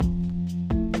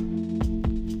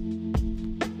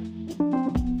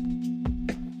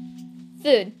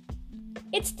Food.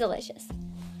 It's delicious.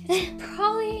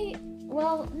 Probably,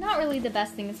 well, not really the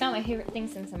best thing. It's not my favorite thing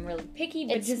since I'm really picky,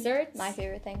 but desserts, my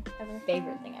favorite thing ever.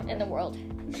 Favorite thing ever. In the world.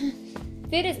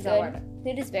 Food is good.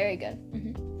 Food is very good.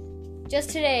 Mm-hmm. Just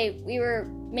today, we were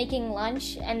making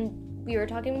lunch and we were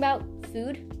talking about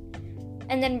food.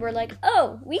 And then we're like,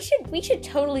 oh, we should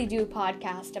totally do a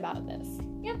podcast about this.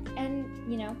 Yep, and,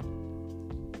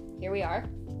 here we are,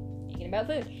 thinking about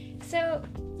food. So,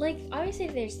 obviously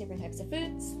there's different types of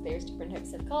foods, there's different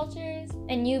types of cultures.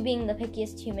 And you being the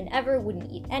pickiest human ever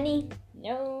wouldn't eat any.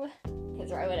 No,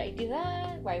 because why would I do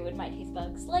that? Why would my taste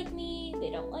bugs like me?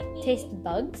 They don't like me. Taste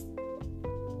bugs?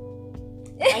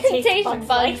 My taste bugs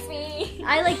like me.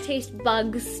 I like taste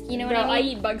bugs, you know what I mean? I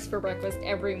eat bugs for breakfast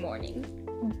every morning.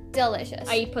 Delicious.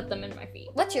 I put them in my feet.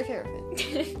 What's your favorite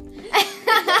food?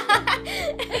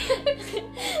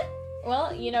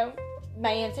 Well,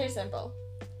 my answer is simple.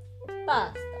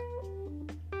 Pasta.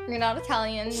 You're not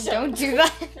Italian. Don't do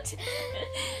that.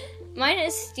 Mine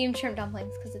is steamed shrimp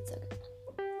dumplings because it's so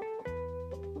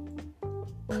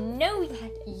good. No,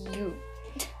 you.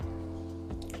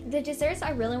 The desserts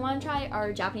I really want to try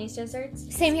are Japanese desserts.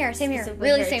 Same here.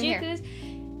 Really same here.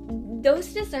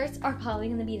 Those desserts are probably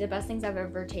going to be the best things I've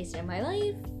ever tasted in my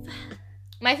life.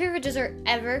 My favorite dessert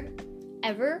ever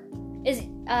is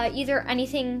either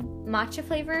anything matcha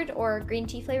flavored or green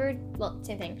tea flavored. Well,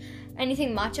 same thing.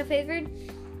 Anything matcha flavored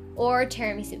or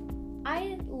tiramisu.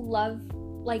 I love,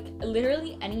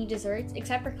 literally any desserts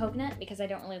except for coconut because I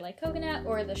don't really like coconut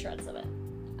or the shreds of it.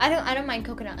 I don't mind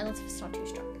coconut unless it's not too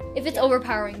strong. If it's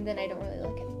overpowering, then I don't really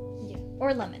like it. Yeah.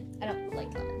 Or lemon. I don't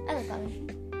like lemon. I like lemon.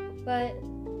 But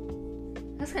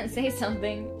I was going to say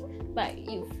something, but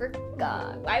you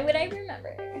forgot. Why would I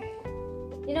remember?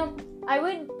 I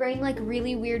would bring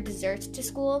really weird desserts to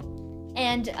school,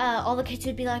 and all the kids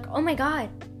would be like, "Oh my god,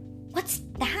 what's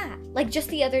that?" Just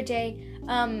the other day,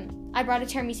 I brought a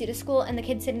tiramisu to school, and the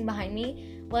kid sitting behind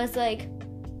me was like,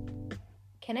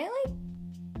 "Can I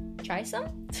try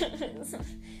some?" It's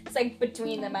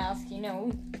between the mask,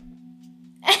 No,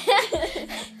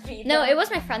 it was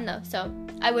my friend though, so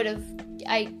I would have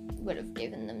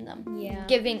given them them. Yeah.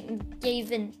 Given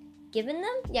them?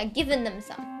 Yeah, given them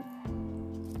some.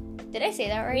 Did I say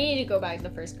that right? We need to go back to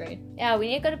the first grade. Yeah, we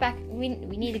need to go to back. We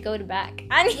need to go to back.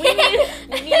 We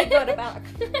need to go to back.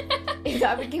 If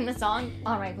that became a song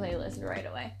on my playlist right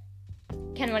away.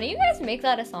 Can one of you guys make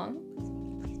that a song?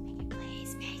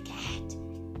 Please make it.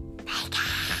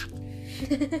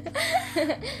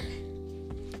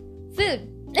 Food.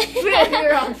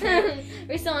 We're on food.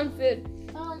 We're still on food.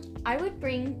 I would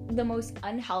bring the most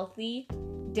unhealthy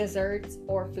desserts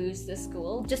or foods to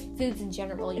school. Just foods in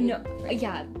general.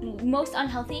 Most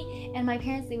unhealthy. And my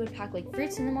parents, they would pack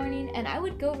fruits in the morning, and I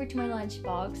would go over to my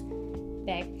lunchbox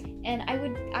bag, and I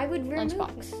would remove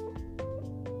lunchbox.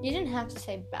 You didn't have to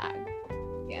say bag.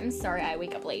 Yeah, I'm sorry, I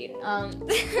wake up late.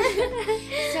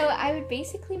 So I would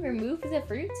basically remove the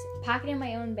fruits, pack it in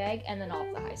my own bag, and then off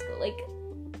to high school.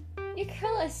 Your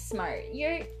girl is smart.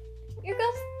 Your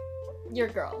girl's your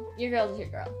girl. Your girl's your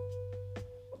girl.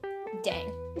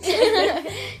 Dang.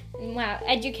 Wow,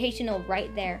 educational right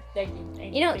there. Thank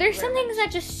you. There's some things that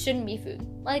just shouldn't be food,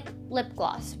 like lip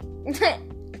gloss.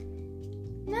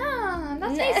 No,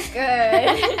 that tastes good.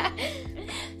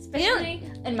 Especially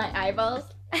in my eyeballs.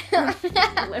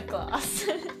 Lip gloss.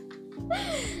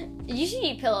 You should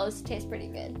eat pillows. Taste pretty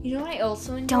good. You know what I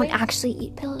also enjoy? Don't actually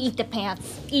eat pillows. Eat the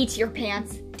pants. Eat your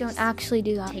pants. Don't actually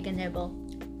do that. Take a nibble.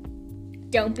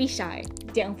 Don't be shy.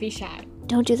 Don't be shy.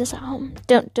 Don't do this at home.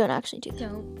 Don't actually do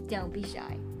that. Don't be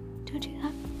shy. Don't do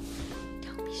that.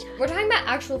 Don't be shy. We're talking about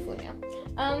actual food now.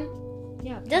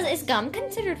 Yeah. Is gum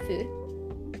considered food?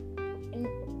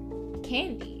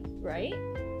 Candy, right?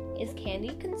 Is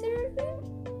candy considered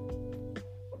food?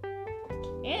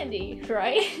 Candy,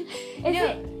 right?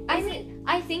 I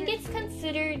think it's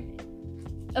considered.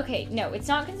 Okay, no, it's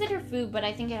not considered food, but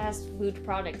I think it has food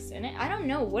products in it. I don't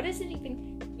know. What is it even?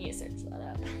 You search that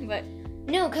up. But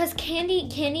no, because candy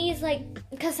is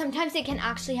because sometimes it can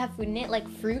actually have food in it, like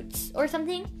fruits or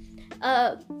something.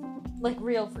 Like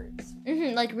real fruits.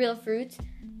 Like real fruits.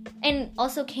 And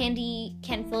also candy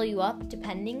can fill you up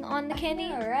depending on the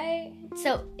candy. All right.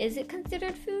 So is it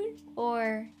considered food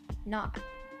or not?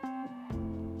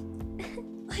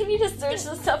 I need to search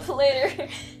this up later.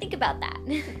 Think about that.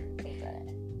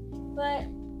 But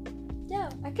yeah,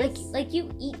 I guess you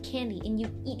eat candy and you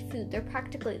eat food. They're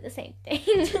practically the same thing.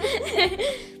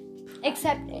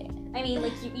 Except, I mean,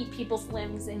 you eat people's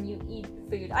limbs and you eat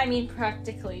food. I mean,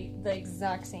 practically the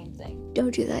exact same thing.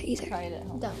 Don't do that either. Try it at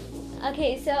home. Don't.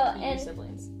 Okay, so eat your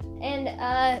siblings. And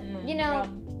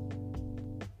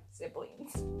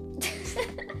siblings.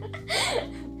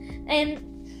 And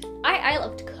I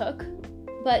love to cook,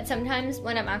 but sometimes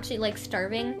when I'm actually like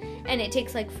starving and it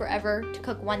takes like forever to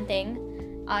cook one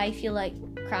thing, I feel like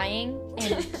crying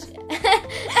and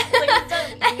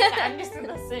I'm just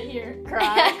gonna sit here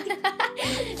cry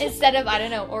instead of, I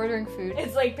don't know, ordering food.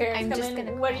 It's like parents I'm come just in,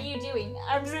 gonna what cry. are you doing?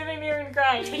 I'm sitting here and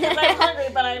crying because I'm hungry,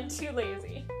 but I'm too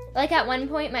lazy. Like at one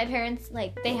point, my parents,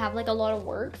 like, they have like a lot of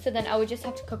work, so then I would just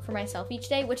have to cook for myself each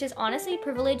day, which is honestly a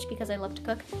privilege because I love to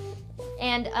cook.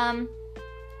 And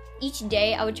each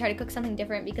day I would try to cook something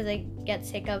different because I get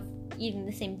sick of eating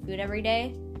the same food every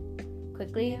day.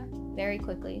 Quickly, very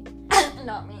quickly.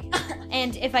 Not me.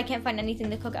 And if I can't find anything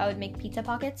to cook, I would make pizza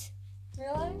pockets.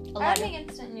 Really? A I lot would make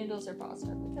instant noodles or pasta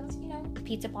because, you know,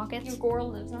 Pizza pockets. your girl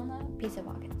lives on that. Pizza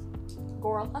pockets.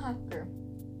 Girl. Girl.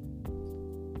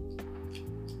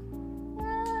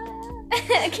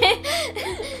 Okay.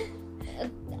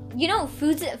 You know,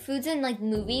 foods in like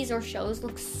movies or shows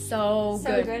look so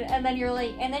good. And then you're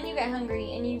like, and then you get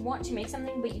hungry and you want to make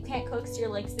something, but you can't cook, so you're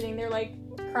like sitting there like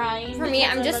crying. For me,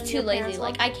 because I'm of just your too parents' lazy.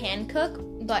 Like, love. I can cook,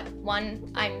 but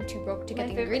one, I'm too broke to My get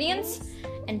the favorite ingredients, things.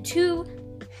 and two,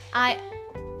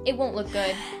 it won't look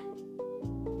good.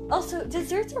 Also,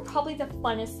 desserts are probably the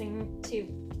funnest thing to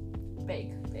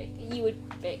bake. You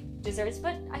would bake desserts,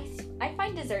 but I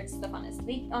find desserts the funnest.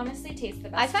 They honestly taste the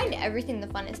best. I find everything the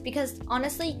funnest because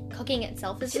honestly, cooking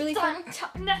itself is really fun.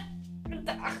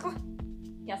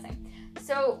 Yeah, same.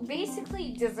 So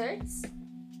basically, desserts,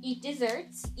 eat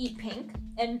pink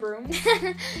and brooms.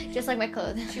 Just like my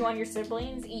clothes. Chew on your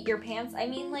siblings, eat your pants. I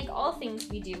mean, like all things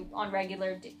we do on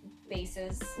regular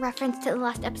basis. Reference to the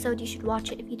last episode. You should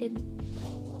watch it if you didn't.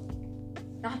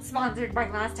 Not sponsored by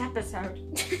last episode.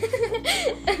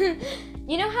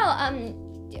 You know how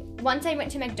once I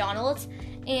went to McDonald's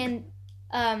and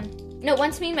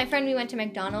once me and my friend we went to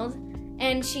McDonald's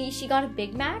and she got a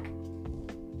Big Mac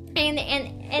and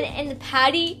the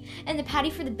patty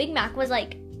for the Big Mac was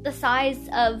like the size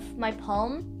of my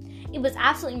palm. It was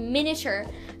absolutely miniature.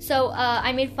 So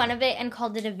I made fun of it and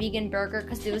called it a vegan burger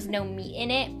because there was no meat in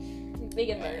it.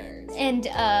 Vegan burgers. And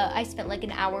I spent like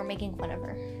an hour making fun of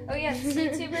her. Oh yeah, this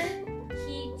YouTuber,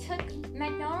 he took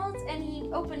McDonald's and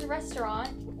he opened a restaurant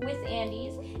with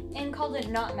Andy's and called it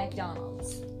not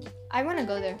McDonald's. I want to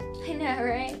go there. I know,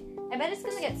 right? I bet it's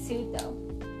gonna get sued though.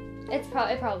 It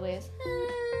probably is.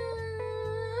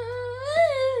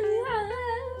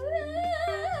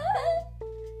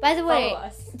 By the way, Follow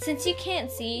us. since you can't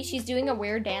see, she's doing a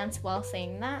weird dance while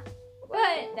saying that.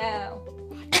 What? No.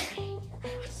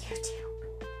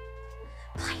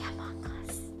 Play Among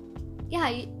Us.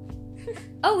 Yeah.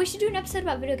 Oh, we should do an episode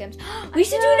about video games. We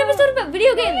should do an episode about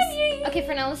video games. Okay,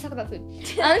 for now, let's talk about food.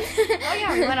 Oh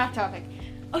yeah, we went off topic.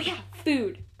 Oh yeah,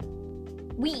 food.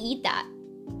 We eat that.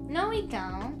 No, we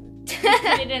don't. We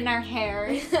put it in our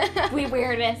hair. We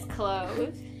wear it as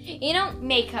clothes. You know,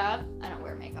 Makeup. I don't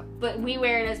wear makeup, but we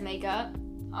wear it as makeup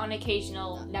on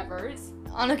occasional nevers.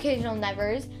 on occasional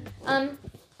nevers.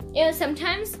 You know,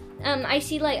 sometimes I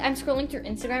see like I'm scrolling through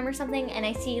Instagram or something, and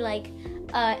I see like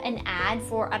an ad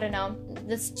for, I don't know,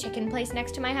 this chicken place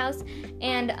next to my house,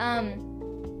 and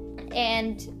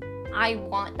I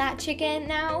want that chicken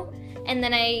now. And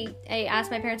then I asked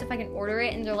my parents if I can order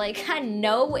it, and they're like,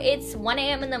 no, it's 1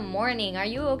 a.m. in the morning. Are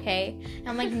you okay? And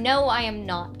I'm like, no, I am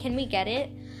not. Can we get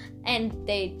it? And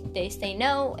they say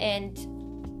no, and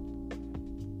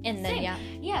then Same. yeah.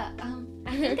 Yeah,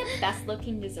 I think the best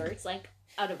looking desserts, like,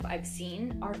 out of I've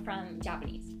seen, are from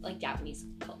Japanese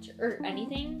culture. Or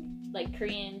anything, like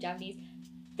Korean, Japanese.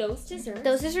 Those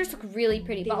desserts look really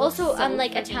pretty, They but look also so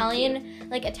like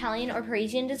freaking Italian or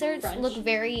Parisian desserts French. look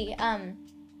very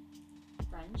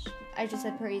French. I just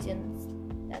said Parisians.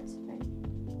 That's French.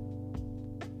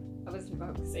 I wasn't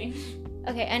focusing.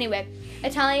 Okay, anyway,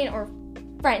 Italian or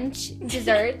French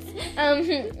desserts,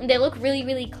 they look really,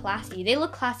 really classy. They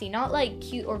look classy, not like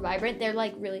cute or vibrant. They're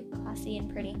like really classy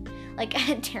and pretty, like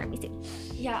tiramisu.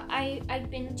 Yeah, I've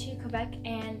been to Quebec,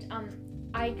 and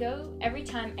every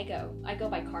time I go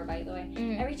by car, by the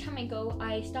way. Every time I go,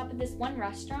 I stop at this one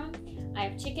restaurant. I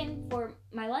have chicken for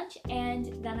my lunch,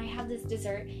 and then I have this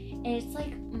dessert, and it's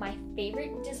like my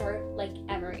favorite dessert like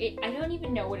ever. I don't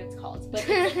even know what it's called, but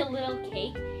it's like a little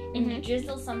cake, and you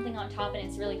drizzle something on top, and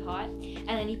it's really hot, and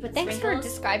then you put Thanks sprinkles. for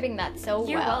describing that so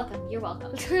You're well. welcome. You're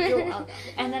welcome. You're welcome.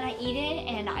 And then I eat it,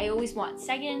 and I always want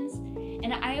seconds.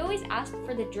 And I always ask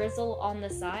for the drizzle on the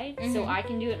side so I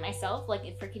can do it myself like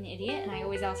a freaking idiot. And I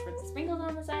always ask for the sprinkles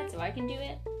on the side so I can do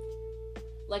it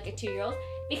like a 2-year-old.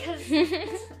 Because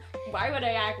why would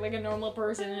I act like a normal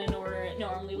person and order it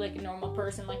normally like a normal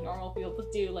person, like normal people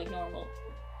do, like normal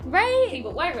Right? See,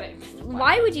 but why would I?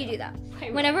 Why would you do that? Why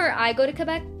would Whenever I go to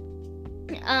Quebec,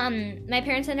 my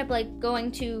parents end up like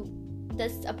going to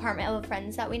this apartment of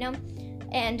friends that we know,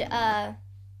 and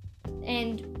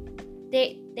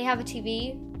they have a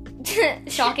TV.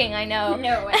 Shocking, I know.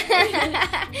 No way.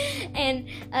 And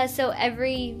so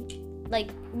every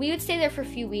we would stay there for a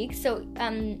few weeks. So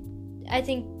I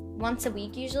think once a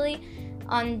week usually.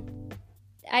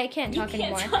 I can't talk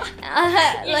anymore.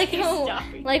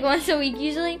 Like once a week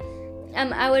usually.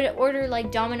 I would order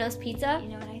like Domino's pizza. You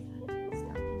know what I thought?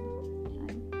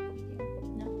 Stopping time.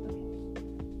 No.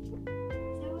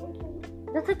 Okay. Is that what we're talking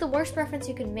about? That's like the worst reference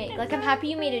you could make. Like I'm happy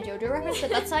you made a JoJo reference, but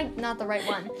that's like not the right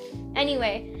one.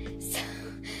 Anyway, so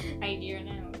I dear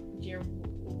now.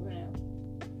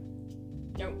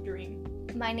 Don't dream.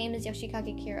 my name is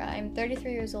Yoshikage Kira. I'm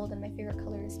 33 years old and my favorite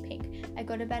color is pink. I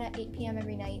go to bed at 8 p.m.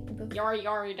 every night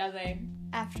Yari does it.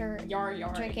 after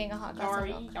Yari. drinking a hot glass of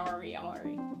milk.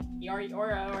 Yari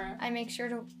ora. I make sure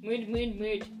to.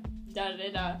 Mood. Da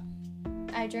da da.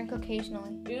 I drink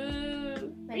occasionally.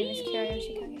 Ooh. My name is Kira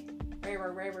Yoshikage.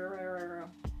 Rare.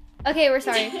 Okay, we're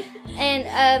sorry. And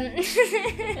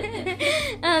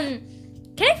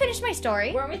can I finish my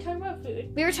story? Weren't we talking about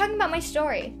food? We were talking about my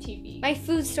story. TV. My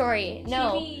food story.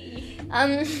 No.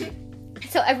 TV.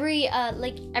 So every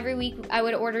week I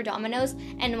would order Domino's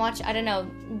and watch, I don't know,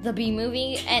 the B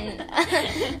movie and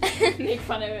Make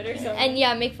fun of it or something. and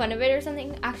yeah, make fun of it or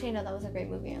something. Actually, no, that was a great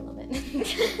movie. I love it.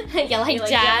 Yeah, like You like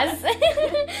jazz.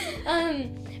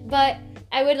 But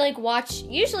I would like watch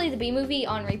usually the B movie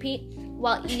on repeat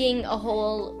while eating a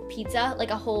whole pizza, like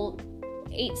a whole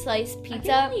 8-slice I pizza.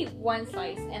 can only eat one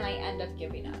slice and I end up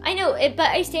giving up. I know it, but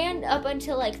I stay up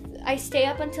until like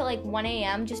 1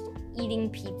 a.m. just eating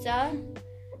pizza,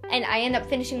 and I end up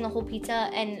finishing the whole pizza,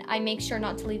 and I make sure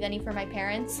not to leave any for my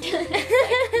parents.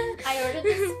 I ordered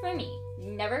this for me,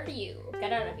 never for you.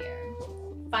 Get out of here.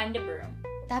 Find a broom.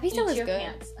 That pizza Eat was your good.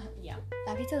 pants. Yeah.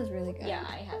 That pizza was really good. Yeah,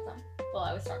 I had some. Well,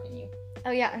 I was talking to you.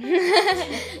 Oh yeah.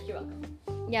 You're welcome.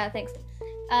 Yeah, thanks.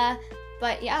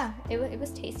 But yeah, it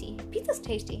was tasty. Pizza's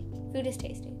tasty. Food is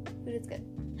tasty. Food is good.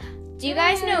 Do you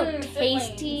guys know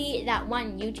Tasty, that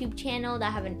one YouTube channel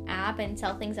that have an app and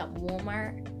sell things at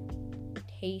Walmart?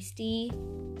 Tasty.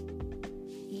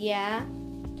 Yeah.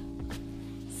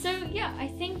 So, yeah, I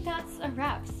think that's a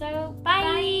wrap. So,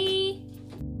 Bye.